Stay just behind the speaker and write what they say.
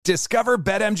Discover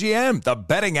BetMGM, the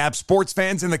betting app sports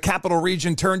fans in the capital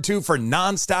region turn to for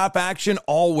nonstop action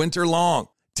all winter long.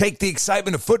 Take the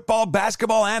excitement of football,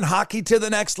 basketball, and hockey to the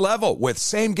next level with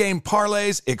same-game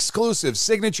parlays, exclusive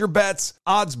signature bets,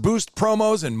 odds boost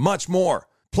promos, and much more.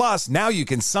 Plus, now you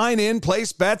can sign in,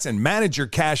 place bets, and manage your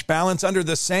cash balance under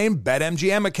the same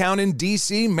BetMGM account in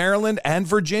D.C., Maryland, and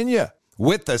Virginia.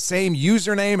 With the same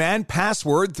username and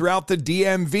password throughout the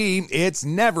DMV, it's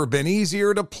never been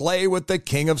easier to play with the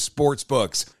king of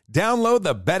sportsbooks. Download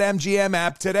the BetMGM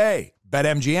app today.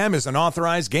 BetMGM is an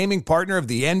authorized gaming partner of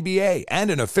the NBA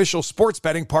and an official sports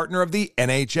betting partner of the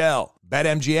NHL.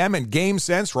 BetMGM and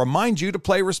GameSense remind you to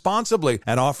play responsibly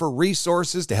and offer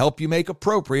resources to help you make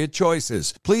appropriate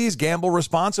choices. Please gamble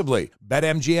responsibly.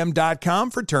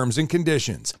 BetMGM.com for terms and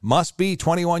conditions. Must be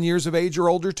 21 years of age or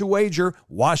older to wager.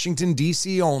 Washington,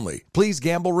 D.C. only. Please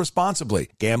gamble responsibly.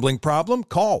 Gambling problem?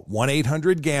 Call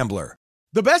 1-800-GAMBLER.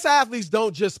 The best athletes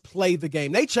don't just play the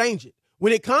game. They change it.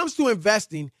 When it comes to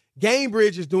investing,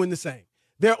 GameBridge is doing the same.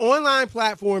 Their online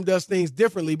platform does things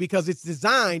differently because it's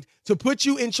designed to put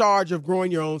you in charge of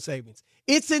growing your own savings.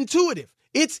 It's intuitive,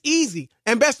 it's easy,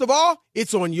 and best of all,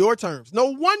 it's on your terms.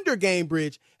 No wonder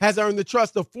GameBridge has earned the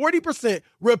trust of 40%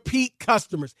 repeat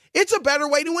customers. It's a better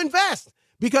way to invest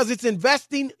because it's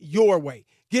investing your way.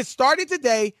 Get started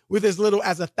today with as little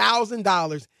as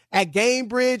 $1,000 at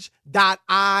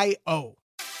GameBridge.io.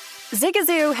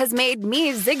 Zigazoo has made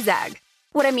me zigzag.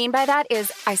 What I mean by that is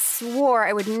I swore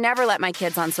I would never let my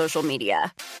kids on social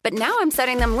media. But now I'm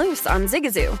setting them loose on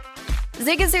Zigazoo.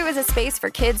 Zigazoo is a space for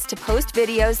kids to post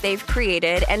videos they've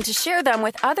created and to share them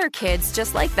with other kids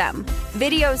just like them.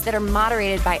 Videos that are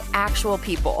moderated by actual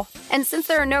people. And since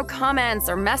there are no comments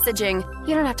or messaging,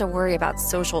 you don't have to worry about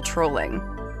social trolling.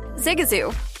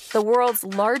 Zigazoo, the world's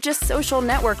largest social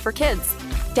network for kids.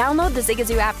 Download the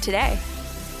Zigazoo app today.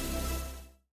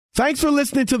 Thanks for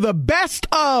listening to the best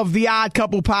of the Odd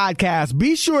Couple podcast.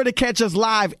 Be sure to catch us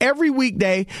live every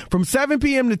weekday from 7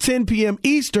 p.m. to 10 p.m.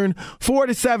 Eastern, 4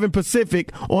 to 7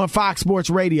 Pacific on Fox Sports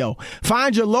Radio.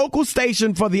 Find your local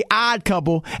station for the Odd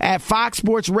Couple at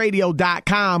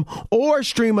foxsportsradio.com or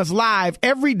stream us live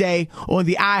every day on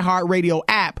the iHeartRadio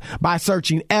app by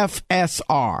searching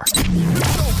FSR.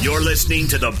 You're listening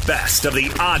to the best of the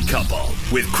Odd Couple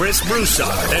with Chris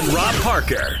Broussard and Rob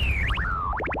Parker.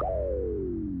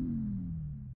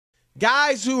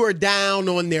 Guys who are down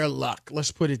on their luck,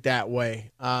 let's put it that way.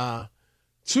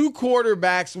 Two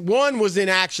quarterbacks. One was in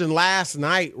action last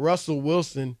night, Russell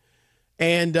Wilson.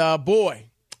 And, I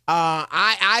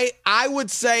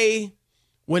would say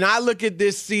when I look at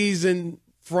this season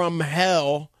from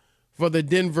hell for the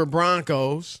Denver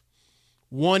Broncos,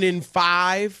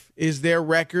 1-5 is their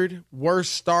record,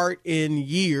 worst start in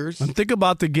years. And think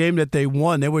about the game that they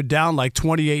won. They were down like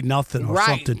 28-0 or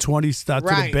something, 20 to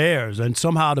the Bears, and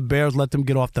somehow the Bears let them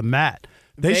get off the mat.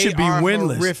 They should be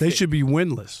winless. Horrific. They should be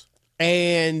winless.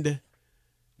 And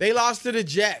they lost to the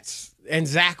Jets and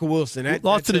Zach Wilson.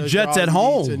 Lost to the Jets at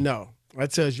home. No.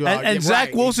 That tells you all. And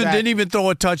Zach Wilson didn't even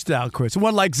throw a touchdown, Chris. It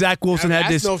wasn't like Zach Wilson had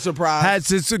this. No surprise. Had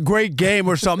this a great game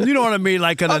or something. You know what I mean?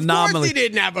 Like an anomaly. Of course he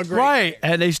didn't have a great game.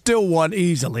 And they still won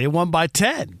easily. It won by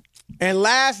 10. And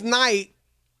last night,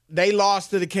 they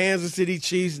lost to the Kansas City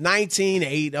Chiefs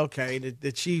 19-8. Okay,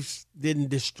 the Chiefs didn't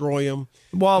destroy them.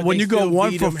 Well, when you go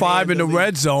 1 for 5 in the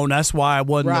red zone, that's why it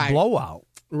wasn't a blowout.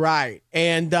 Right.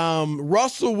 And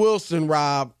Russell Wilson,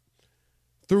 Rob,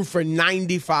 threw for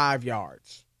 95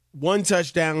 yards. 1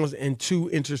 touchdown and 2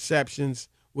 interceptions,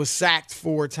 was sacked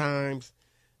 4 times.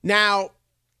 Now,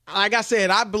 like I said,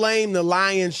 I blame the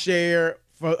lion's share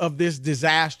of this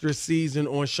disastrous season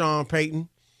on Sean Payton.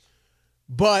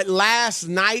 But last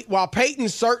night, while Payton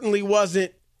certainly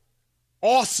wasn't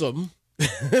awesome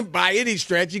by any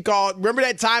stretch, remember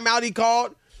that timeout he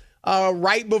called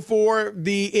right before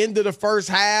the end of the first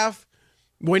half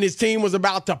when his team was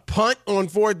about to punt on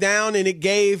 4th down, and it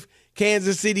gave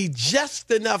Kansas City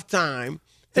just enough time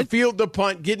to field the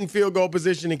punt, get in field goal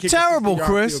position, and kick terrible, a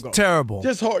Chris. Field goal. Terrible.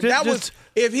 Just was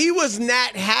if he was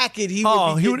Nat Hackett, he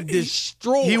would be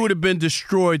destroyed. He would have been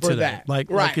destroyed today. Like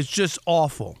it's just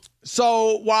awful.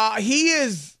 So while he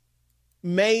is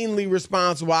mainly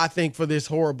responsible, I think, for this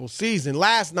horrible season,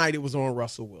 last night it was on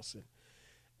Russell Wilson.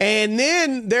 And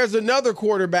then there's another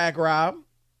quarterback, Rob,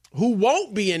 who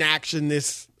won't be in action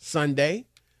this Sunday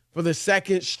for the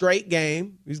second straight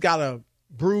game. He's got a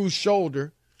bruised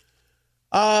shoulder.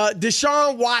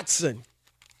 Deshaun Watson.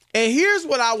 And here's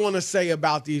what I want to say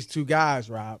about these two guys,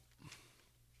 Rob.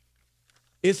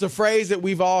 It's a phrase that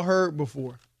we've all heard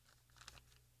before,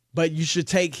 but you should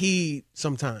take heed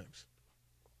sometimes.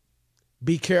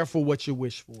 Be careful what you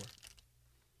wish for.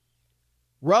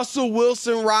 Russell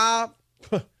Wilson, Rob,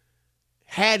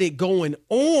 had it going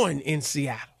on in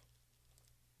Seattle.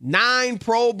 9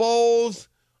 Pro Bowls,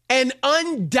 an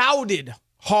undoubted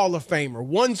Hall of Famer.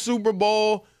 1 Super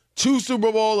Bowl, 2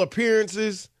 Super Bowl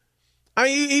appearances. I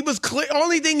mean, he was clear.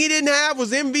 Only thing he didn't have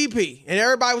was MVP. And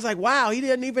everybody was like, wow, he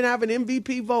didn't even have an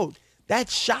MVP vote.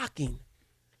 That's shocking.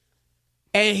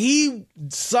 And he,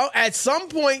 at some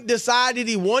point, decided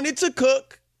he wanted to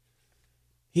cook.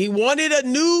 He wanted a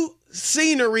new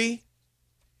scenery.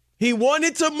 He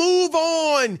wanted to move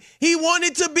on. He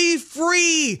wanted to be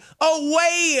free,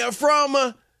 away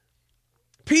from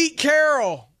Pete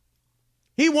Carroll.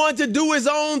 He wanted to do his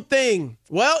own thing.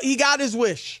 Well, he got his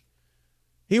wish.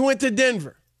 He went to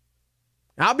Denver.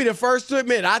 I'll be the first to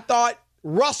admit, I thought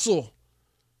Russell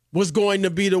was going to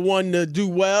be the one to do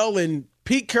well and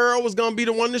Pete Carroll was going to be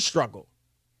the one to struggle.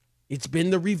 It's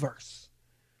been the reverse.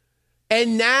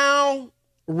 And now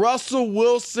Russell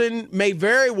Wilson may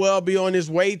very well be on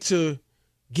his way to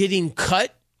getting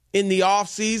cut in the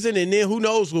offseason, and then who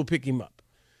knows who'll pick him up.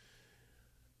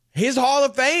 His Hall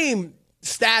of Fame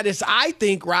status, I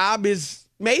think, Rob, is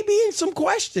maybe in some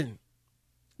question.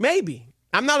 Maybe.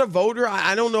 I'm not a voter.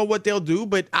 I don't know what they'll do,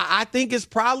 but I think it's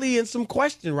probably in some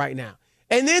question right now.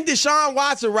 And then Deshaun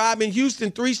Watson, Rob, in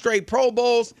Houston, 3 straight Pro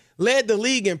Bowls, led the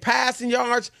league in passing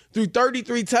yards, threw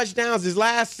 33 touchdowns his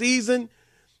last season.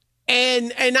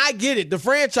 And I get it. The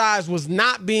franchise was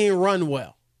not being run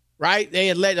well, right? They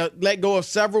had let go of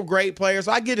several great players.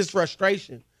 So I get his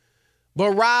frustration.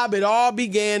 But, Rob, it all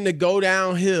began to go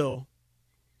downhill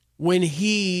when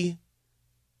he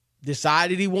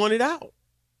decided he wanted out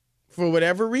for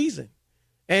whatever reason.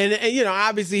 And, you know,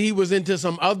 obviously he was into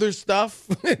some other stuff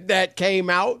that came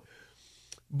out.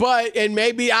 And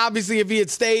maybe, obviously, if he had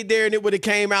stayed there and it would have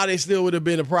came out, it still would have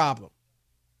been a problem.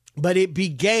 But it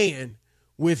began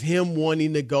with him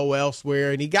wanting to go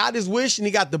elsewhere. And he got his wish, and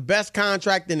he got the best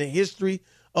contract in the history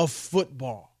of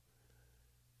football.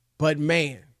 But,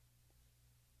 man,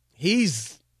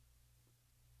 if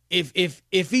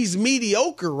he's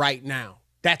mediocre right now,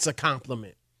 that's a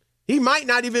compliment. He might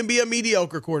not even be a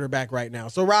mediocre quarterback right now.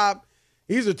 So, Rob,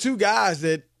 these are 2 guys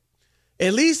that,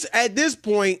 at least at this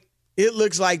point, it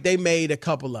looks like they made a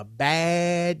couple of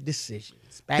bad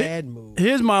decisions, bad moves.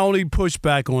 Here's my only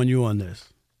pushback on you on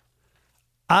this.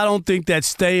 I don't think that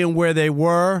staying where they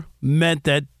were meant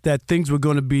that things were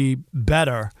going to be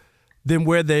better than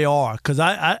where they are. Because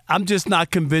I'm just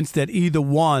not convinced that either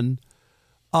one,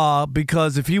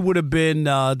 because if he would have been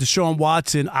Deshaun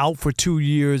Watson out for 2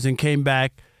 years and came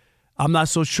back, I'm not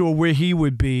so sure where he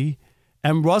would be.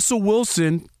 And Russell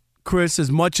Wilson, Chris,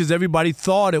 as much as everybody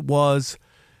thought it was,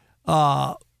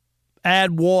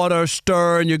 add water,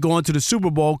 stir, and you're going to the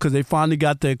Super Bowl because they finally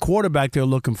got their quarterback they're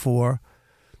looking for.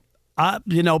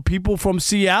 People from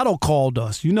Seattle called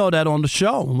us. You know that on the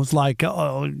show. And was like,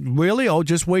 really? Oh,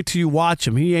 just wait till you watch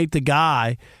him. He ain't the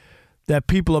guy that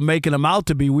people are making him out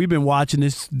to be. We've been watching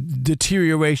this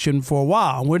deterioration for a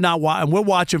while. We're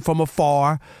watching from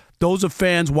afar. Those are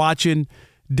fans watching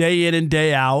day in and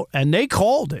day out, and they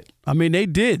called it. I mean, they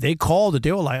did. They called it.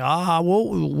 They were like,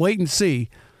 we'll wait and see.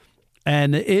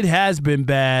 And it has been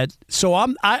bad. So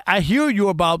I hear you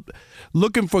about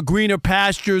looking for greener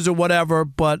pastures or whatever,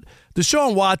 but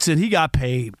Deshaun Watson, he got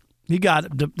paid. He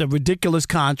got the ridiculous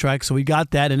contract, so he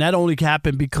got that, and that only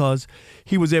happened because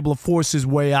he was able to force his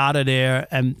way out of there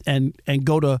and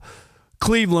go to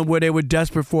Cleveland where they were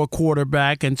desperate for a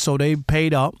quarterback, and so they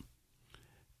paid up.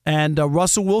 And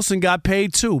Russell Wilson got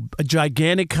paid too, a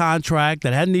gigantic contract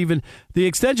that the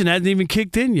extension hadn't even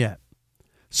kicked in yet.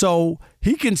 So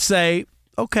he can say,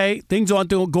 okay, things aren't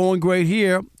going great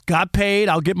here. Got paid.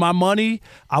 I'll get my money.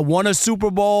 I won a Super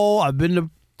Bowl. I've been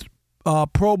to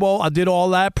Pro Bowl. I did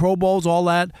all that, Pro Bowls, all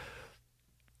that.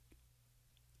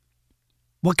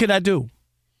 What can I do?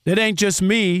 It ain't just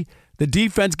me. The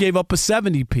defense gave up a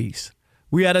 70-piece.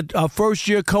 We had a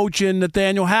first-year coach in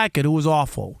Nathaniel Hackett who was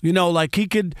awful. You know, like he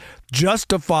could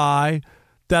justify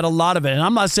that a lot of it. And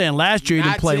I'm not saying last year he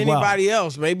didn't play well. Not to anybody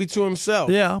else, maybe to himself.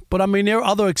 Yeah, but I mean, there are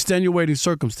other extenuating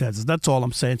circumstances. That's all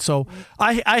I'm saying. So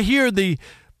I hear the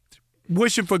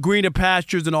wishing for greener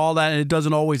pastures and all that, and it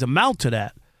doesn't always amount to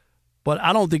that. But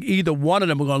I don't think either one of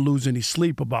them are going to lose any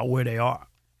sleep about where they are.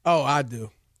 Oh, I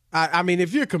do. I mean,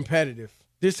 if you're competitive,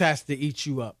 this has to eat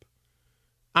you up.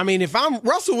 I mean, if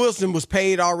Russell Wilson was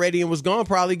paid already and was going to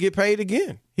probably get paid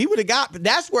again. He would have got,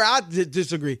 that's where I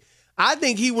disagree. I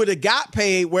think he would have got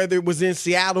paid whether it was in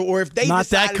Seattle or if they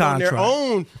decided on their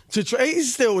own to trade, he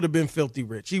still would have been filthy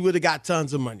rich. He would have got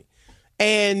tons of money.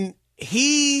 And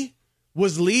he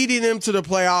was leading them to the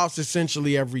playoffs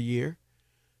essentially every year.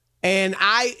 And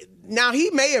now he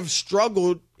may have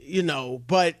struggled,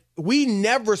 but we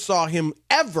never saw him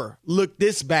ever look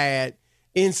this bad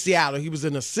in Seattle. He was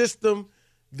in a system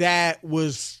that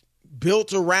was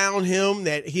built around him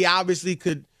that he obviously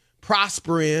could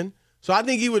prosper in. So I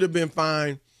think he would have been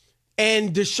fine.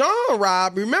 And Deshaun,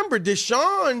 Rob, remember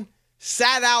Deshaun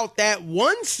sat out that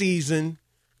one season,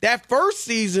 that first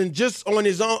season, just on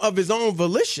his own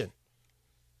volition.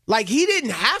 Like, he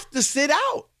didn't have to sit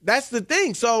out. That's the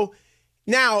thing. So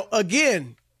now,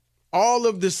 again, all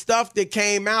of the stuff that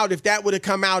came out, if that would have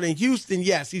come out in Houston,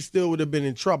 yes, he still would have been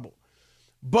in trouble.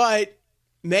 But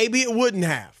maybe it wouldn't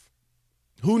have.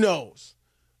 Who knows?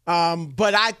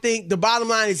 But I think the bottom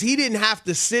line is he didn't have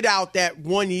to sit out that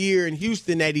 1 year in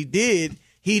Houston that he did.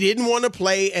 He didn't want to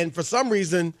play, and for some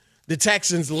reason, the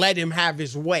Texans let him have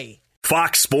his way.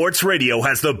 Fox Sports Radio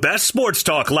has the best sports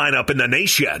talk lineup in the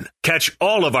nation. Catch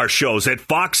all of our shows at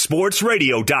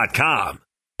foxsportsradio.com.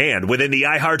 And within the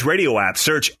iHeartRadio app,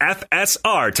 search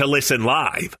FSR to listen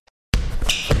live.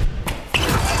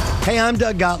 Hey, I'm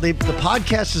Doug Gottlieb. The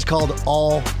podcast is called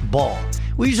All Ball.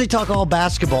 We usually talk all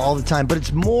basketball all the time, but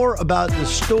it's more about the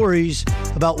stories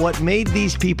about what made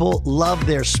these people love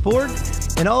their sport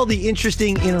and all the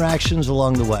interesting interactions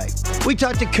along the way. We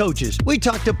talk to coaches. We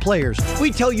talk to players.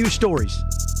 We tell you stories.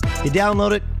 You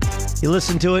download it. You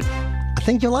listen to it. I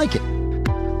think you'll like it.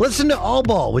 Listen to All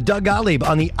Ball with Doug Gottlieb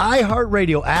on the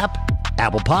iHeartRadio app,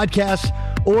 Apple Podcasts,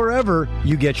 or wherever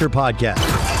you get your podcasts.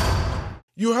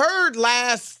 You heard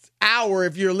last hour,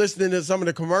 if you're listening to some of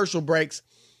the commercial breaks,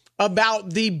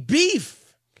 about the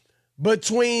beef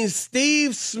between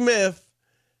Steve Smith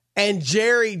and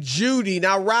Jerry Jeudy.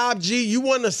 Now, Rob G., you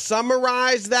want to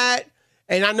summarize that?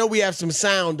 And I know we have some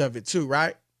sound of it too,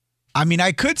 right? I mean,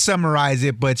 I could summarize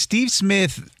it, but Steve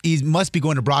Smith, he must be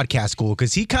going to broadcast school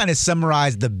because he kind of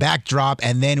summarized the backdrop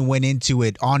and then went into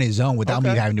it on his own without me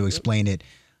having to explain it.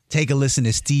 Take a listen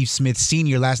to Steve Smith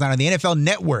Sr. last night on the NFL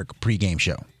Network pregame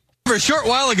show. A short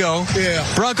while ago,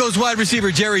 Broncos wide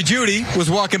receiver Jerry Jeudy was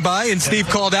walking by, and Steve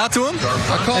called out to him,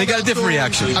 and he got a different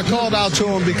reaction. I called out to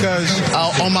him because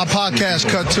on my podcast,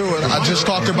 Cut to It, I just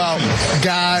talked about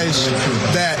guys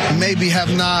that maybe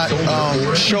have not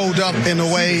showed up in a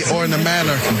way or in a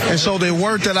manner. And so the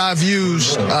word that I've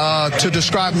used to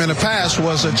describe him in the past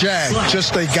was a jag,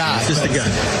 just a guy. Just a guy.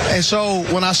 And so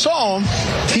when I saw him,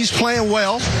 he's playing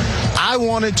well. I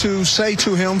wanted to say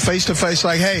to him face to face,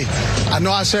 like, hey, I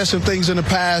know I said some things in the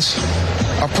past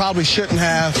I probably shouldn't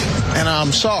have, and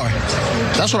I'm sorry.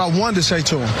 That's what I wanted to say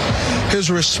to him. His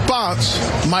response,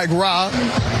 Mike Robb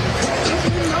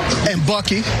and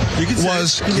Bucky,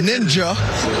 was ninja.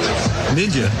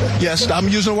 Ninja? Yes, I'm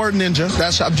using the word ninja.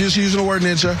 I'm just using the word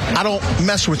ninja. I don't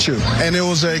mess with you. And it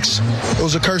was a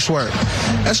curse word.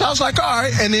 And so I was like, all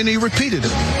right. And then he repeated it.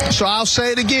 So I'll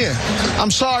say it again. I'm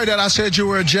sorry that I said you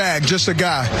were a jag, just a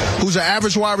guy who's an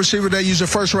average wide receiver they use a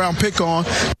first-round pick on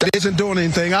that isn't doing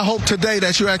anything. I hope today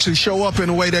that you actually show up in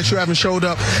a way that you haven't showed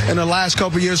up in the last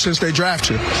couple of years since they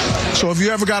drafted you. So if you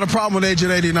ever got a problem with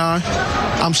Agent 89,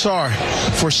 I'm sorry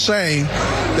for saying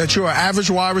that you're an average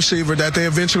wide receiver that they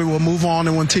eventually will move on.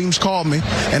 And when teams call me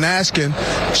and asking,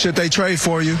 should they trade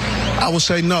for you, I will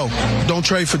say no, don't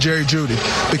trade for Jerry Jeudy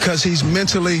because he's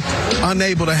mentally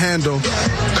unable to handle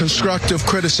constructive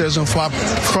criticism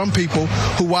from people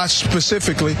who watch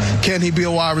specifically, can he be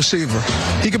a wide receiver?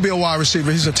 He could be a wide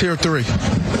receiver. He's a tier 3.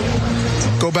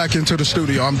 Go back into the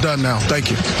studio. I'm done now.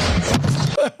 Thank you.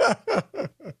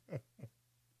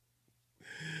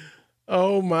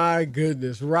 Oh, my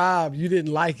goodness. Rob, you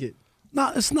didn't like it.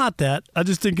 No, it's not that. I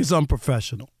just think it's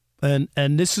unprofessional. And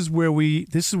this is where we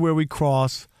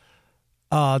cross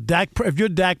Dak. If you're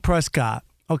Dak Prescott,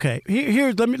 okay,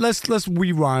 let's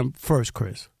rewind first,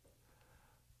 Chris.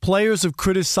 Players have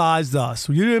criticized us.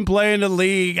 You didn't play in the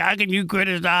league. How can you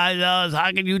criticize us?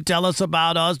 How can you tell us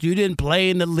about us? You didn't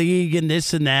play in the league and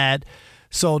this and that.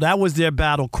 So that was their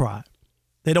battle cry.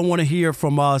 They don't want to hear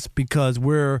from us because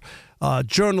we're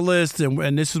journalists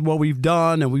and this is what we've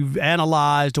done and we've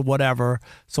analyzed or whatever.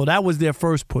 So that was their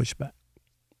first pushback.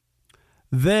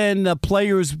 Then the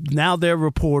players, now they're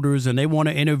reporters and they want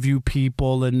to interview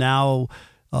people, and now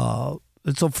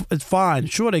it's fine.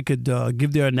 Sure, they could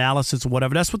give their analysis or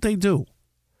whatever. That's what they do.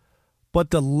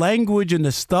 But the language and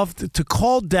the stuff to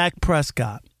call Dak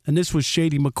Prescott, and this was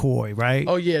Shady McCoy, right?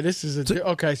 Oh yeah, this is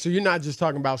okay. So you're not just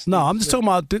talking about Steve I'm just talking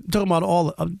about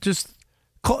all.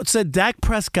 Said Dak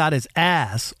Prescott is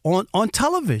ass on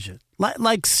television.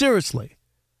 Like seriously,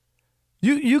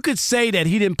 you could say that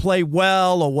he didn't play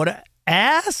well or what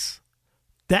ass.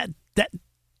 That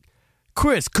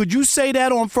Chris, could you say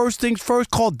that on First Things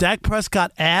First? Call Dak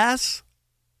Prescott ass?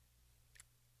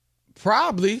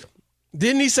 Probably.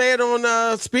 Didn't he say it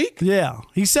on Speak? Yeah,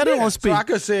 he said it on Speak. So I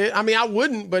could say it. I mean, I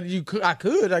wouldn't, but I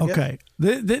could, I guess. Okay.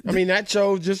 I mean, that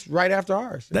show just right after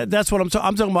ours. That's what I'm talking.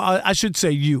 I'm talking about. I should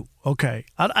say you. Okay.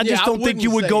 I just don't think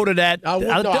you would go to that.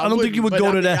 I don't think you would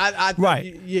go to that.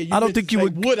 Right. Yeah, I don't think you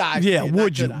would. Would I? Yeah.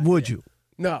 Would you? Would you?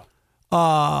 No.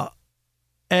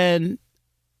 And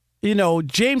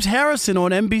James Harrison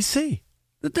on NBC.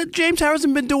 James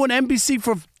Harrison been doing NBC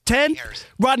for 10 years.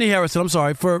 Rodney Harrison, I'm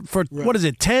sorry, for what is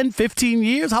it, 10, 15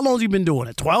 years? How long has he been doing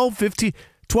it? 12, 15,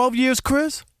 12 years,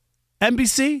 Chris?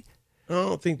 NBC? I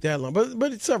don't think that long,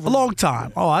 but it's several. A long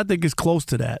time. Oh, I think it's close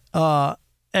to that.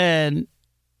 And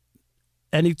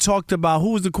he talked about who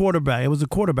was the quarterback. It was the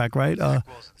quarterback, right?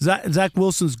 Zach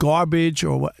Wilson's garbage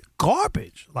or what?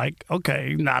 Garbage. Like,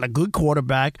 okay, not a good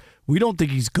quarterback. We don't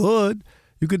think he's good.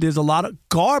 There's a lot of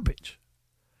garbage.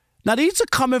 Now, these are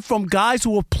coming from guys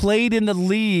who have played in the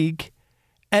league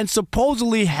and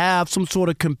supposedly have some sort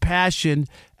of compassion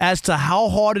as to how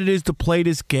hard it is to play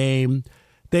this game.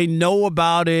 They know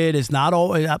about it. It's not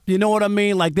all, you know what I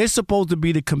mean? Like, they're supposed to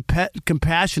be the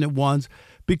compassionate ones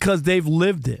because they've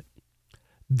lived it.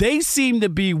 They seem to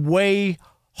be way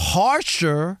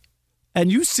harsher,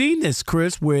 and you've seen this,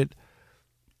 Chris, with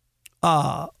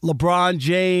LeBron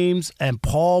James and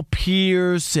Paul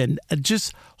Pierce, and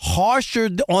just harsher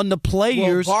on the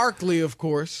players. Well, Barkley, of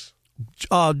course.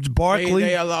 Barkley.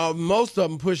 They allow most of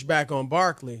them push back on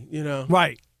Barkley,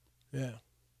 Right.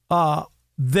 Yeah.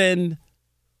 Than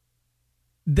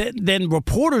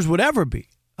reporters would ever be.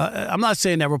 I'm not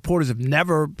saying that reporters have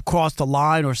never crossed the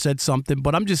line or said something,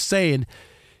 but I'm just saying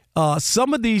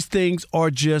some of these things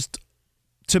are just,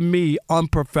 to me,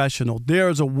 unprofessional.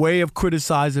 There's a way of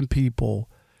criticizing people,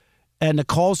 and to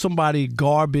call somebody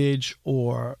garbage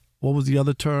or what was the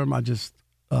other term? Ass.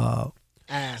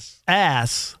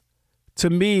 To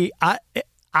me,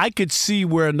 I could see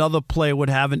where another player would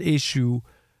have an issue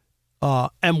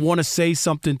and want to say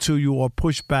something to you or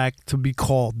push back to be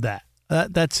called that.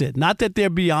 That's it. Not that they're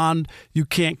beyond, you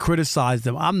can't criticize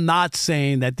them. I'm not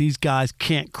saying that these guys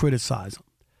can't criticize them.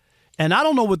 And I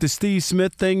don't know what the Steve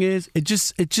Smith thing is. It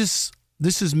just,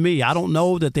 this is me. I don't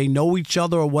know that they know each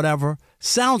other or whatever.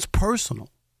 Sounds personal.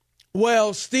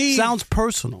 Well, Steve. Sounds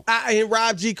personal. And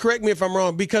Rob G, correct me if I'm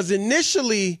wrong, because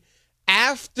initially,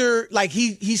 after,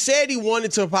 he said he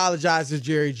wanted to apologize to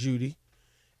Jerry Jeudy,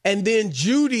 and then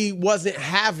Jeudy wasn't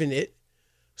having it.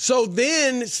 So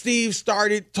then Steve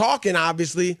started talking,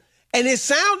 obviously, and it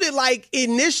sounded like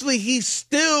initially he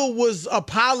still was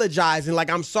apologizing, like,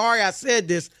 I'm sorry I said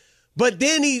this. But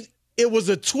then it was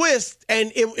a twist,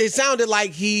 and it sounded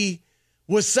like he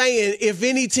was saying, if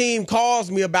any team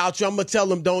calls me about you, I'm going to tell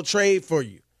them don't trade for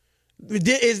you.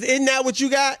 Isn't that what you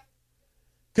got?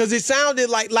 Because it sounded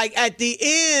like at the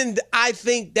end, I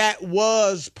think that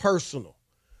was personal.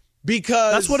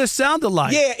 Because that's what it sounded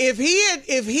like. Yeah, if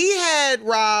he had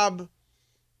Rob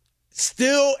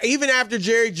still, even after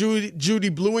Jerry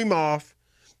Jeudy blew him off,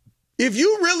 if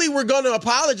you really were going to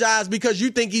apologize because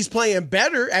you think he's playing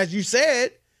better, as you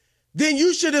said, then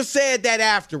you should have said that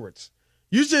afterwards.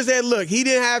 You should have said, look, he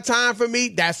didn't have time for me.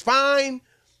 That's fine.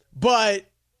 But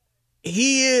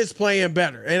he is playing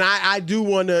better. And I do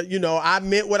want to, I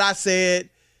meant what I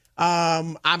said.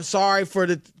 I'm sorry for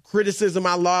the criticism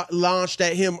I launched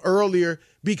at him earlier,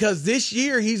 because this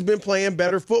year he's been playing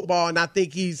better football, and I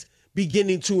think he's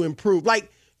beginning to improve.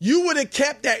 Like, you would have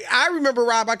kept that. I remember,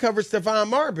 Rob, I covered Stephon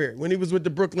Marbury when he was with the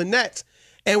Brooklyn Nets.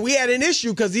 And we had an issue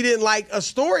because he didn't like a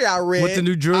story I read. With the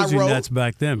New Jersey Nets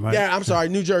back then, right? Yeah, I'm sorry,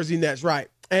 New Jersey Nets, right.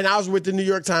 And I was with the New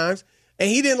York Times, and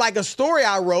he didn't like a story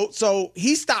I wrote, so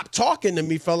he stopped talking to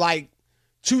me for like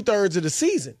 2/3 of the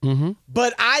season. Mm-hmm.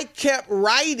 But I kept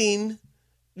writing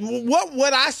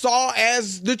what I saw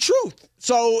as the truth.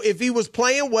 So if he was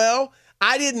playing well,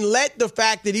 I didn't let the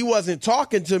fact that he wasn't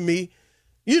talking to me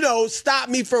stop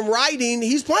me from writing.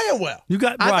 He's playing well.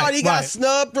 I thought he got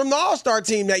snubbed from the All-Star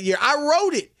team that year. I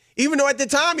wrote it, even though at the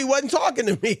time he wasn't talking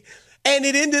to me. And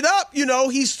it ended up,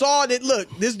 he saw that, look,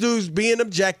 this dude's being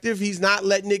objective. He's not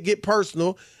letting it get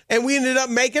personal. And we ended up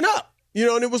making up,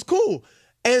 and it was cool.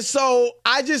 And so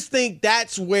I just think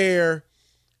that's where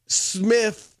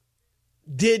Smith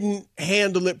didn't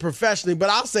handle it professionally. But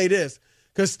I'll say this,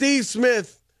 because Steve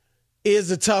Smith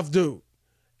is a tough dude.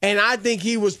 And I think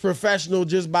he was professional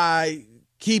just by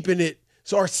keeping it,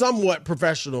 or somewhat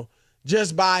professional,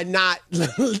 just by not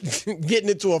getting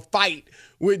into a fight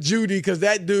with Jeudy, because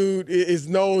that dude is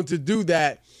known to do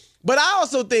that. But I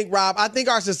also think, Rob, I think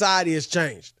our society has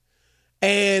changed.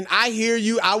 And I hear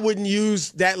you. I wouldn't use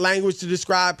that language to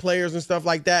describe players and stuff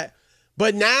like that.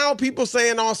 But now people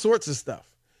saying all sorts of stuff.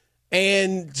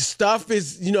 And stuff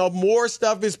is, more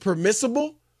stuff is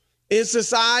permissible in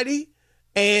society.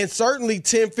 And certainly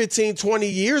 10, 15, 20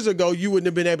 years ago, you wouldn't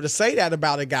have been able to say that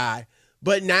about a guy.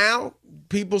 But now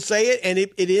people say it, and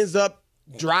it ends up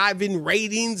driving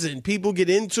ratings, and people get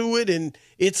into it, and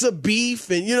it's a beef,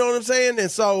 and you know what I'm saying? And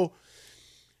so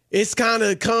it's kind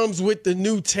of comes with the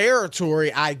new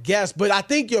territory, I guess. But I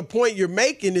think your point you're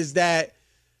making is that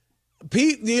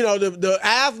the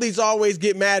athletes always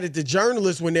get mad at the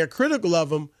journalists when they're critical of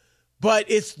them, but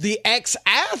it's the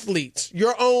ex-athletes,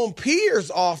 your own peers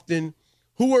often,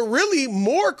 who are really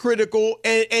more critical,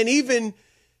 and even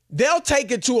they'll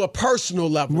take it to a personal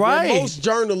level. Right. Most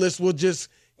journalists will just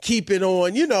keep it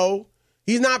on,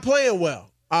 he's not playing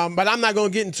well. But I'm not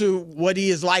going to get into what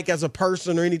he is like as a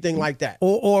person or anything like that.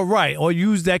 Or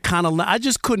use that kind of. I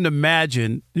just couldn't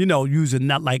imagine, using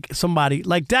that like somebody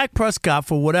like Dak Prescott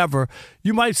for whatever.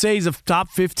 You might say he's a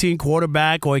top 15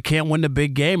 quarterback or he can't win the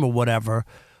big game or whatever.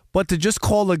 But to just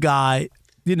call a guy,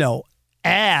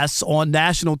 ass on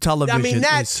national television. I mean,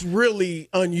 that's really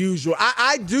unusual.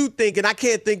 I do think, and I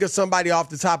can't think of somebody off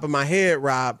the top of my head,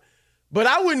 Rob, but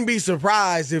I wouldn't be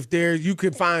surprised if you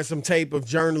could find some tape of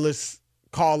journalists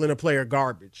calling a player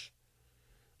garbage.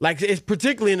 Like, it's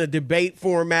particularly in a debate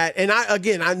format. And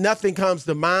nothing comes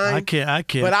to mind. I can't.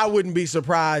 But I wouldn't be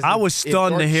surprised. I was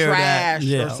stunned to hear that.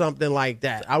 Or something like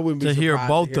that. I wouldn't be surprised to hear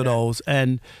both of those.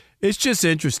 And it's just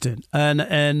interesting.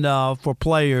 And for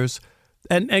players.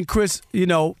 And Chris,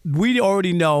 we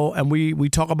already know, and we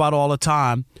talk about all the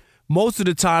time, most of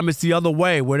the time it's the other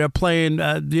way where they're playing,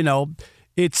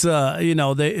 it's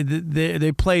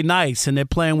they play nice and they're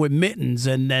playing with mittens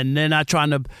and they're not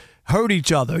trying to hurt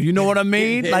each other. You know what I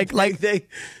mean?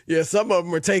 Some of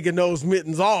them are taking those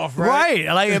mittens off, right?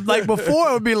 Right. Like before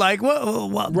it would be like, well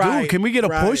right, dude, can we get a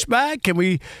pushback?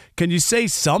 Can you say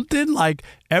something? Like,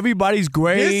 everybody's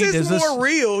great. This is more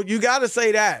real. You got to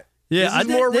say that. Yeah, this is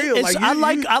more real.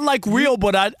 I like real,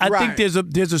 but I think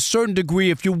there's a certain degree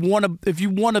if you want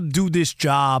to do this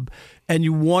job and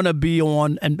you want to be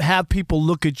on and have people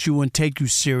look at you and take you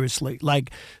seriously. Like,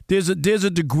 there's a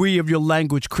degree of your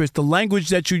language, Chris. The language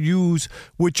that you use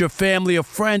with your family or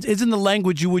friends isn't the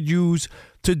language you would use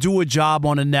to do a job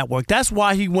on a network. That's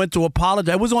why he went to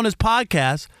apologize. It was on his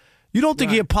podcast. You don't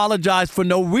think he apologized for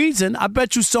no reason? I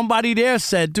bet you somebody there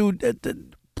said,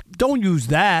 dude, don't use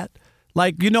that.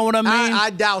 Like, you know what I mean? I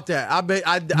doubt that.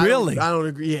 Really? I don't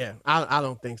agree. Yeah, I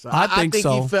don't think so. I think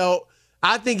so.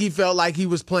 I think he felt like he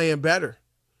was playing better,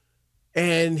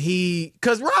 and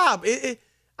because Rob, you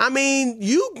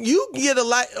get a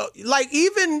lot, like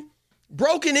even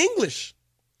broken English,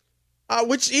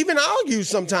 which even I'll use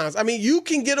sometimes. I mean, you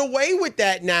can get away with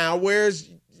that now, whereas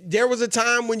there was a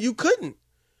time when you couldn't,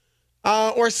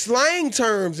 or slang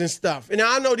terms and stuff. And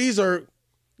I know these are,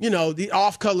 the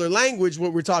off-color language,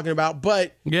 what we're talking about.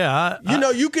 But,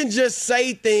 you can just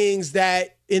say things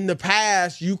that in the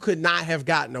past you could not have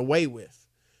gotten away with.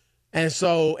 And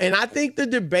I think the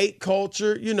debate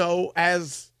culture,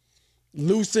 has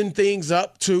loosened things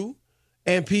up too.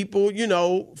 And people,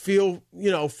 feel,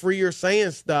 freer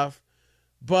saying stuff.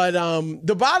 But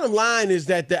the bottom line is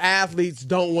that the athletes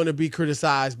don't want to be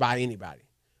criticized by anybody.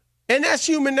 And that's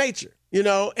human nature.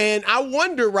 And I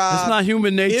wonder, Rob, it's not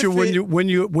human nature when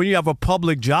you have a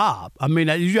public job. I mean,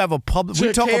 you have a public.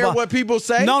 We talk about what people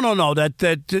say. No.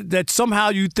 That somehow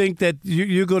you think that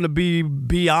you're going to be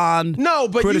beyond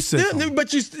criticism.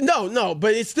 But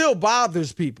it still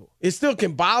bothers people. It still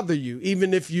can bother you,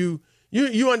 even if you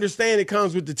understand it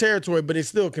comes with the territory, but it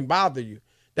still can bother you.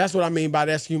 That's what I mean by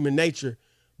that's human nature.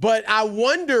 But I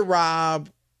wonder, Rob,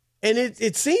 and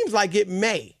it seems like it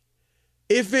may.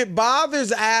 If it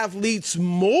bothers athletes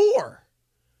more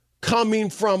coming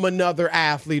from another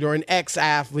athlete or an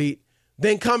ex-athlete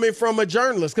than coming from a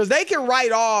journalist, because they can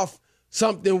write off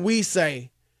something we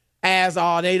say as,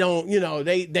 they don't,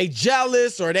 they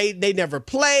jealous, or they never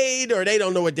played, or they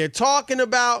don't know what they're talking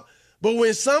about. But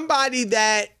when somebody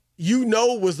that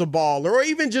was a baller, or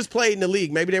even just played in the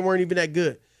league, maybe they weren't even that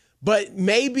good, but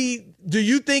do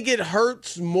you think it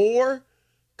hurts more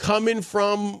coming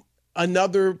from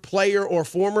another player or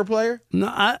former player? No,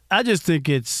 I just think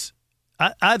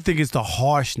I think it's the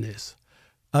harshness.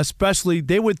 Especially,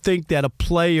 they would think that a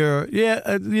player,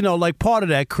 like part of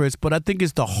that, Chris, but I think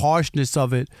it's the harshness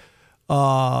of it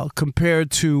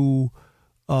compared to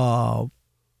a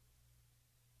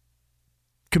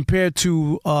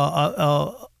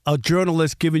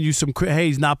journalist giving you some, hey,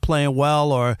 he's not playing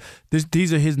well, or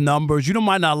these are his numbers. You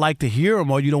might not like to hear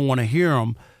them, or you don't want to hear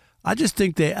them. I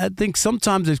think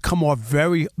sometimes they come off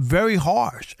very, very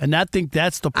harsh, and I think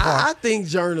that's the part. I think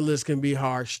journalists can be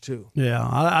harsh too. Yeah,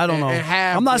 I don't know.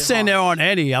 I'm not saying harsh. there aren't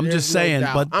any. I'm just saying,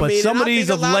 but some of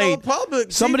these of late,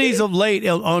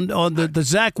 on the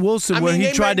Zach Wilson where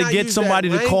he tried to get somebody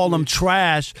to call him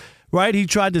trash, right? He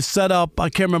tried to set up. I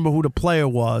can't remember who the player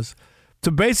was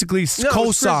to basically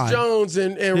co-sign. Chris Jones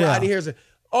and Rodney Harrison.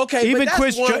 Okay, even but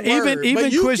Chris,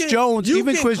 Chris Jones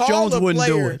wouldn't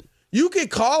do it. You could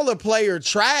call a player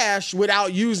trash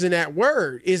without using that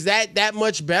word. Is that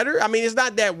much better? I mean, it's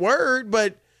not that word,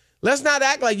 but let's not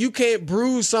act like you can't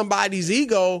bruise somebody's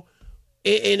ego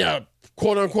in a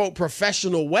quote-unquote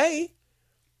professional way.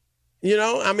 You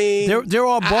know, I mean. There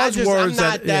are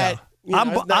buzzwords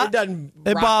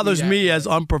it bothers me as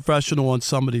unprofessional in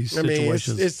some of these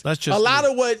situations. That's just a lot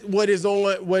of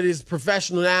what is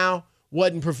professional now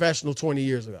wasn't professional 20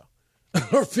 years ago.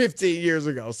 Or 15 years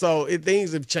ago. So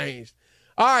things have changed.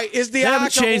 All right, they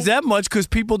haven't changed that much because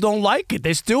people don't like it.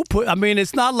 They still put. I mean,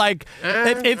 it's not like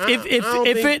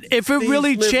if it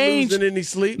really changed. Any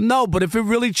sleep. No, but if it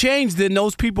really changed, then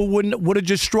those people would have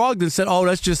just shrugged and said, "Oh,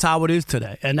 that's just how it is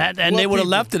today," and they would have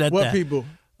left it at that. What people?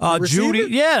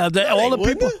 Judy, all the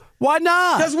people. Why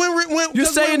not? Because when you're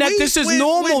saying that this is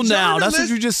normal now. That's what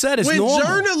you just said. It's normal. When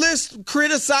journalists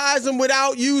criticize them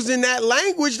without using that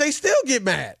language, they still get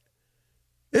mad.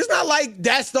 It's not like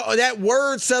that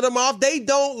word set them off. They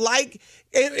don't like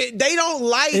it. They don't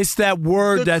like. It's that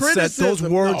word that set those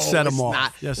words set them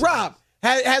off. Yes, Rob,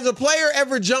 has a player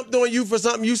ever jumped on you for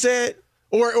something you said,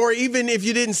 or even if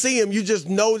you didn't see him, you just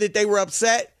know that they were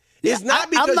upset? It's not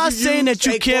because I'm not saying that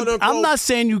you can't. I'm not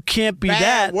saying you can't be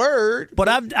that word, but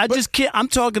I just can't. I'm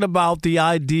talking about the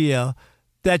idea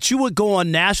that you would go on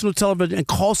national television and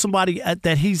call somebody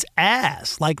that he's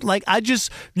ass. Like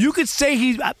you could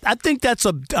say I think that's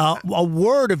a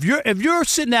word. If you're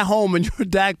sitting at home and you're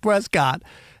Dak Prescott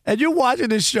and you're watching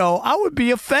this show, I would be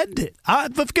offended.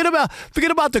 Forget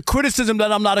about the criticism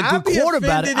that I'm not a good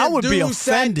quarterback. I would be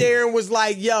offended. Sat there and was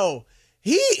like, "Yo,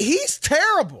 he's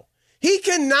terrible. He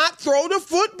cannot throw the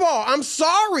football. I'm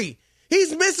sorry.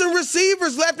 He's missing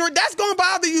receivers left and right. That's going to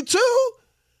bother you too."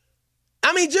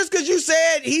 I mean, just because you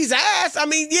said he's ass, I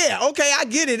mean, yeah, okay, I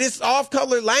get it. It's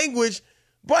off-color language.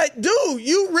 But, dude,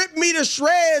 you ripped me to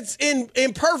shreds in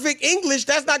perfect English.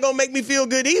 That's not going to make me feel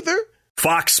good either.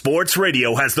 Fox Sports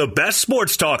Radio has the best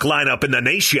sports talk lineup in the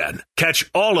nation. Catch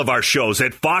all of our shows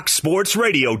at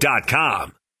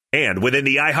foxsportsradio.com. And within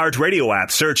the iHeartRadio app,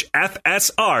 search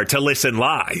FSR to listen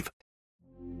live.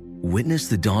 Witness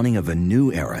the dawning of a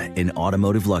new era in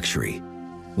automotive luxury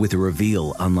with a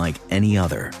reveal unlike any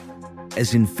other.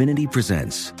 As Infiniti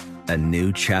presents a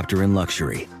new chapter in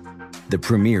luxury, the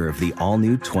premiere of the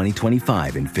all-new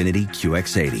 2025 Infiniti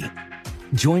QX80.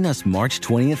 Join us March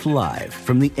 20th live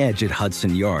from the Edge at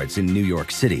Hudson Yards in New York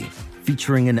City,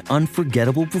 featuring an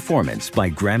unforgettable performance by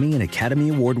Grammy and Academy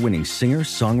Award-winning singer,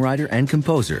 songwriter, and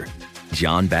composer,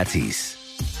 Jon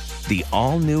Batiste. The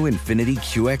all-new Infiniti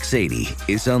QX80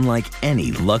 is unlike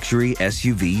any luxury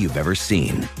SUV you've ever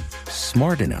seen.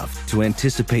 Smart enough to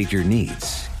anticipate your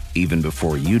needs even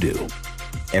before you do.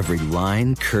 Every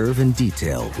line, curve, and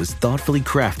detail was thoughtfully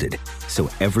crafted so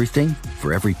everything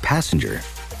for every passenger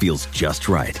feels just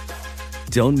right.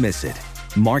 Don't miss it.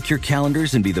 Mark your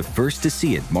calendars and be the first to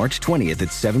see it March 20th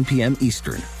at 7 p.m.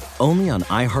 Eastern, only on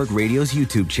iHeartRadio's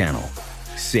YouTube channel.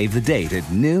 Save the date at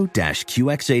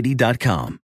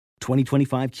new-QX80.com.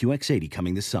 2025 QX80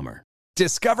 coming this summer.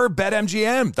 Discover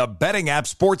BetMGM, the betting app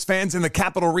sports fans in the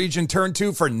capital region turn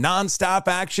to for nonstop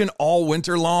action all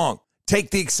winter long.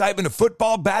 Take the excitement of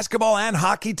football, basketball, and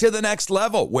hockey to the next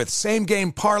level with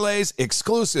same-game parlays,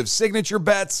 exclusive signature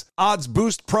bets, odds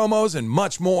boost promos, and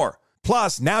much more.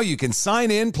 Plus, now you can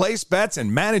sign in, place bets,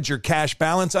 and manage your cash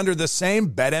balance under the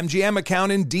same BetMGM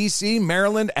account in D.C.,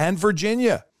 Maryland, and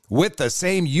Virginia. With the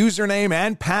same username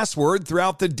and password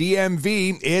throughout the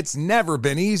DMV, it's never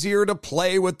been easier to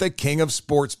play with the king of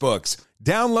sportsbooks.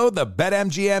 Download the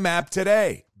BetMGM app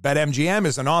today. BetMGM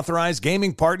is an authorized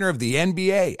gaming partner of the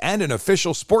NBA and an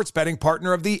official sports betting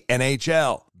partner of the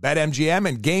NHL. BetMGM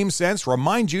and GameSense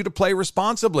remind you to play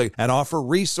responsibly and offer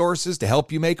resources to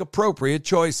help you make appropriate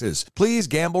choices. Please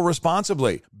gamble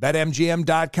responsibly.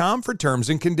 BetMGM.com for terms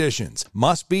and conditions.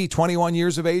 Must be 21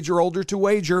 years of age or older to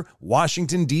wager.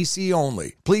 Washington, D.C.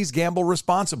 only. Please gamble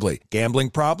responsibly.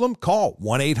 Gambling problem? Call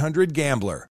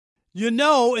 1-800-GAMBLER. You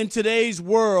know, in today's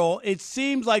world, it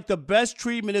seems like the best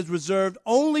treatment is reserved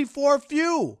only for a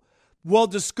few. Well,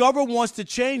 Discover wants to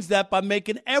change that by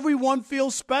making everyone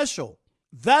feel special.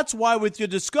 That's why with your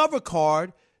Discover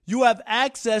card, you have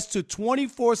access to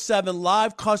 24/7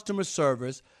 live customer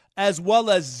service as well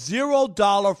as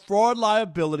 $0 fraud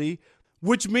liability,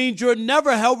 which means you're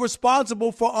never held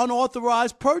responsible for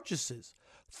unauthorized purchases.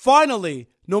 Finally,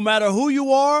 no matter who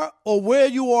you are or where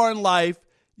you are in life,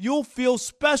 you'll feel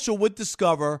special with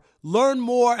Discover. Learn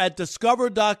more at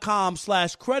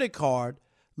discover.com/creditcard.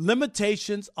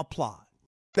 Limitations apply.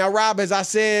 Now, Rob, as I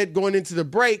said going into the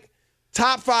break,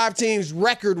 top 5 teams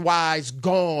record-wise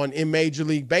gone in Major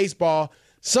League Baseball.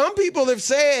 Some people have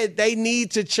said they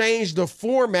need to change the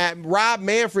format. Rob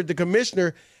Manfred, the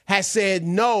commissioner, has said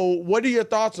no. What are your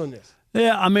thoughts on this?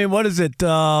 Yeah, I mean, what is it?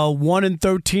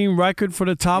 1-13 record for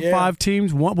the top 5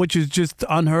 teams, which is just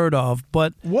unheard of.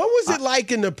 But what was it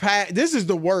like in the past? This is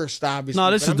the worst, obviously.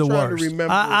 No, this is the worst.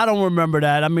 I don't remember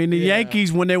that. I mean, the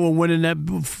Yankees, when they were winning that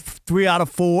 3 out of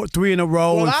 4, 3 in a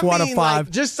row, and 4 out of 5. Like,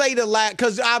 just say the last,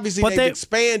 because obviously they've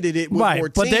expanded it with more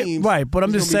teams. But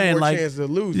I'm just saying, like, chance to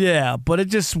lose. Yeah, but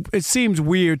it seems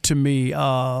weird to me.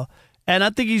 And I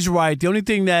think he's right. The only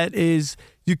thing that is,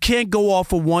 you can't go off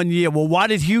for 1 year. Well, why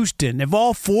did Houston? If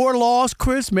all 4 lost,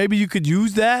 Chris, maybe you could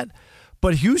use that.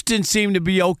 But Houston seemed to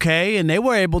be okay, and they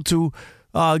were able to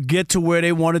get to where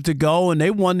they wanted to go, and they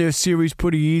won their series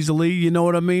pretty easily. You know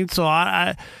what I mean? So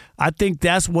I think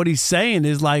that's what he's saying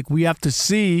is, like, we have to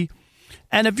see.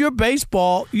 And if you're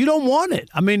baseball, you don't want it.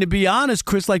 I mean, to be honest,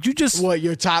 Chris, like, you just – What,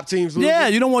 your top teams losing? Yeah,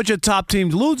 you don't want your top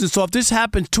teams losing. So if this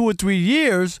happens 2 or 3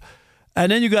 years – and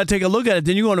then you got to take a look at it.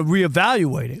 Then you're going to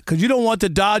reevaluate it because you don't want the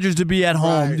Dodgers to be at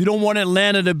home. Right. You don't want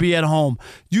Atlanta to be at home.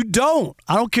 You don't.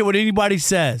 I don't care what anybody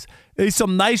says. There's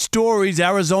some nice stories.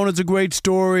 Arizona's a great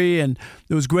story, and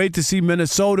it was great to see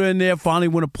Minnesota in there finally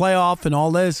win a playoff and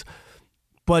all this.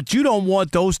 But you don't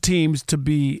want those teams to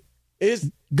be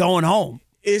going home.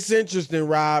 It's interesting,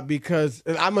 Rob, because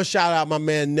I'm going to shout out my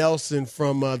man Nelson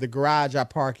from the garage I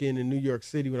park in New York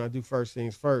City when I do First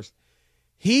Things First.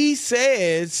 He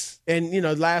says, and,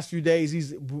 the last few days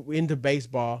he's into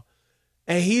baseball,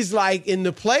 and he's like, in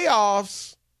the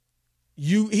playoffs,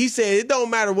 he said it don't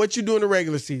matter what you do in the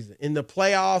regular season. In the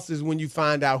playoffs is when you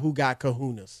find out who got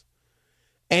kahunas.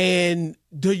 And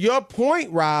to your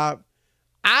point, Rob,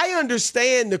 I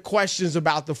understand the questions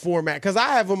about the format because I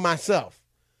have them myself.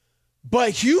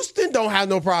 But Houston don't have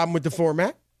no problem with the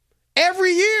format.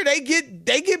 Every year they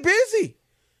get busy.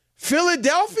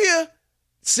 Philadelphia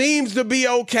seems to be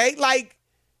okay. Like,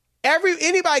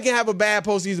 anybody can have a bad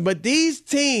postseason, but these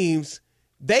teams,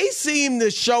 they seem to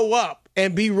show up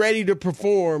and be ready to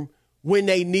perform when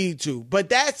they need to. But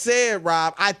that said,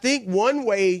 Rob, I think one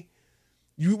way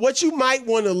what you might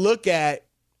want to look at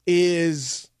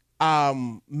is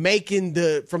making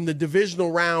from the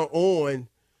divisional round on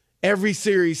every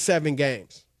series 7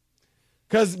 games.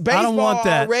 Because baseball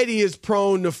already is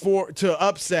prone to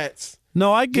upsets.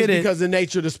 No, I get it. Because of the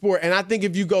nature of the sport. And I think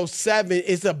if you go 7,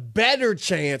 it's a better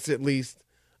chance, at least,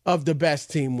 of the best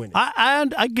team winning.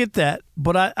 I get that.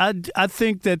 But I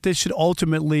think that they should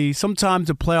ultimately – sometimes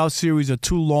the playoff series are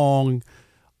too long.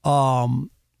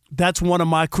 That's one of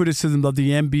my criticisms of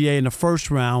the NBA in the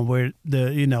first round where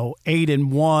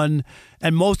 8-1.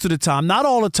 And most of the time – not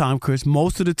all the time, Chris.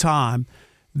 Most of the time –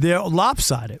 they're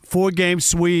lopsided. 4-game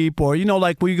sweep or,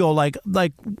 like we go like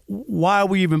why are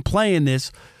we even playing this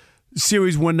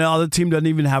series when the other team doesn't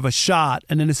even have a shot,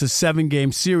 and then it's a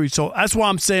 7-game series. So that's why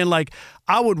I'm saying, like,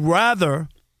 I would rather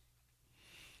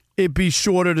it be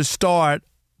shorter to start,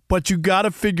 but you got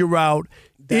to figure out,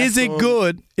 is it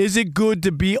good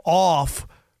to be off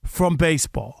from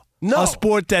baseball? No. A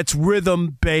sport that's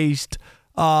rhythm-based.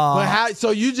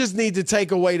 So you just need to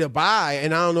take away the bye,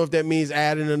 and I don't know if that means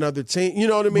adding another team. You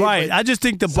know what I mean? Right. But I just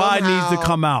think the bye needs to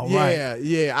come out. Yeah, right.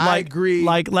 Yeah, I agree.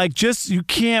 Like just you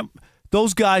can't.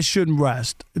 Those guys shouldn't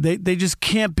rest. They just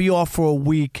can't be off for a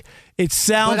week. It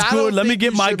sounds good. Let me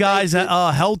get my guys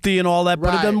healthy and all that,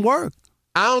 but it doesn't work.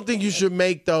 I don't think you should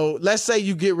make, though. Let's say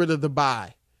you get rid of the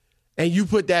bye, and you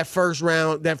put that first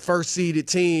seeded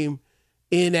team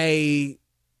in a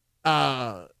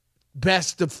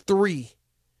best of 3.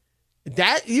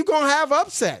 That you're gonna have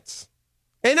upsets,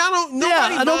 and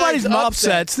nobody's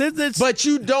upsets. But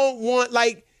you don't want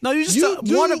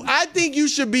I think you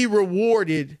should be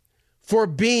rewarded for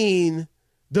being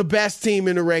the best team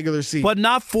in the regular season, but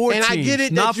not 4 teams. And I get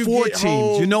it, not that 4 teams.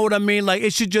 Home. You know what I mean? Like,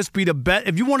 it should just be the best.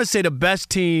 If you want to say the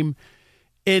best team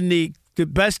in the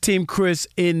best team, Chris,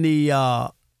 in each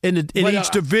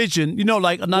division,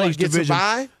 not each division.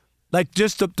 Bye? Like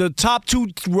just the top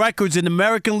 2 records in the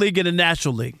American League and the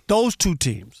National League. Those 2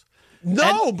 teams.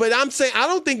 But I'm saying I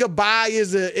don't think a bye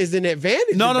is an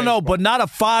advantage. No, but not a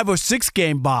 5 or 6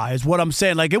 game bye is what I'm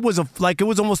saying. Like it was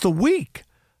almost a week.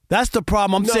 That's the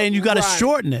problem. I'm saying you got to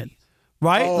shorten it,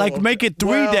 right? Make it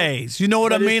 3 days. You know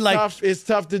what I mean? It's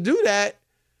tough to do that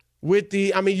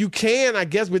You can, I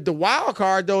guess, with the wild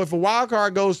card, though. If a wild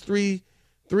card goes three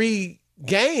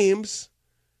games,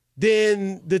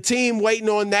 then the team waiting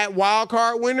on that wild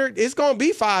card winner, it's going to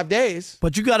be 5 days.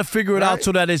 But you got to figure it out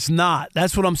so that it's not.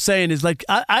 That's what I'm saying. Is like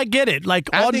I get it. Like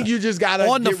I think you just got to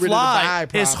on get the rid fly. of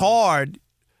the bye It's hard.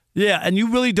 Yeah, and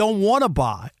you really don't want to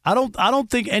buy. I don't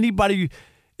think anybody.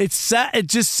 It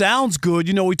just sounds good.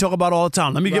 You know, we talk about all the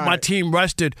time. Let me get my team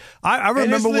rested. I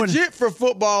remember and it's legit for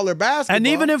football or basketball. And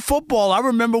even in football, I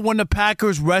remember when the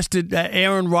Packers rested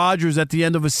Aaron Rodgers at the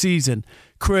end of a season,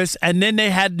 Chris, and then they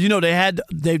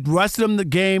rested him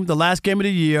the last game of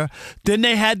the year. Then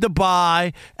they had the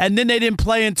bye, and then they didn't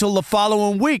play until the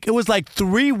following week. It was like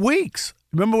 3 weeks.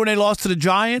 Remember when they lost to the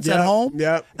Giants at home?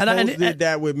 Yep. And I did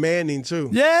that with Manning too.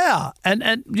 Yeah,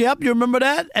 and you remember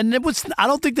that? And it was. I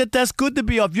don't think that's good to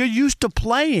be off. You're used to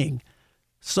playing,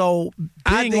 so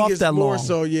being off that long. I think it's more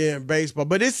so, in baseball.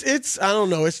 But it's I don't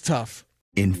know. It's tough.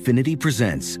 Infiniti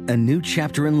presents a new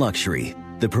chapter in luxury.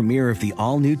 The premiere of the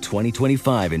all-new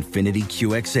 2025 Infiniti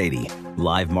QX80,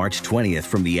 live March 20th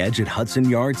from the Edge at Hudson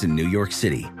Yards in New York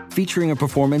City, featuring a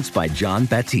performance by John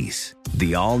Batiste.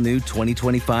 The all-new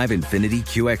 2025 Infiniti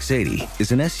QX80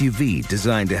 is an SUV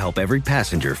designed to help every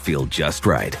passenger feel just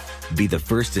right. Be the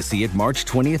first to see it March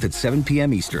 20th at 7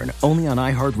 p.m. Eastern, only on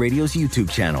iHeartRadio's YouTube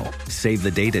channel. Save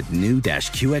the date at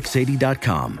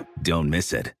new-QX80.com. Don't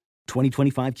miss it.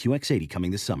 2025 QX80 coming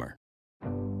this summer.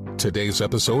 Today's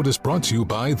episode is brought to you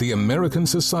by the American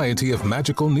Society of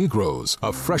Magical Negroes,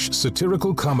 a fresh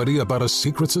satirical comedy about a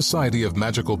secret society of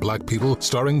magical black people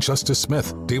starring Justice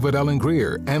Smith, David Allen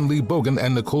Greer, Ann Lee Bogan,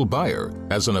 and Nicole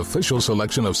Byer. As an official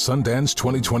selection of Sundance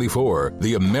 2024,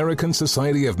 the American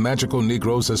Society of Magical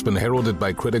Negroes has been heralded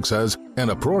by critics as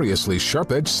an uproariously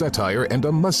sharp-edged satire and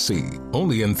a must-see.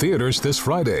 Only in theaters this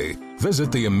Friday.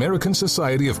 Visit the American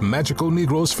Society of Magical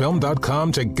Negroes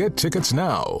Film.com to get tickets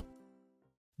now.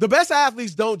 The best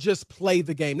athletes don't just play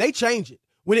the game. They change it.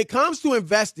 When it comes to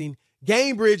investing,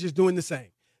 GameBridge is doing the same.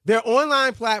 Their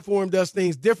online platform does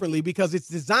things differently because it's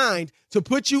designed to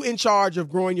put you in charge of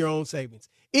growing your own savings.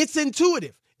 It's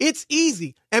intuitive. It's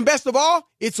easy. And best of all,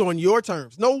 it's on your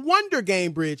terms. No wonder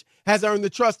GameBridge has earned the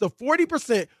trust of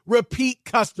 40% repeat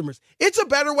customers. It's a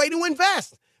better way to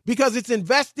invest because it's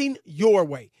investing your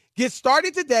way. Get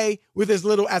started today with as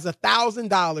little as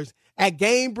 $1,000 at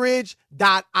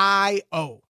GameBridge.io.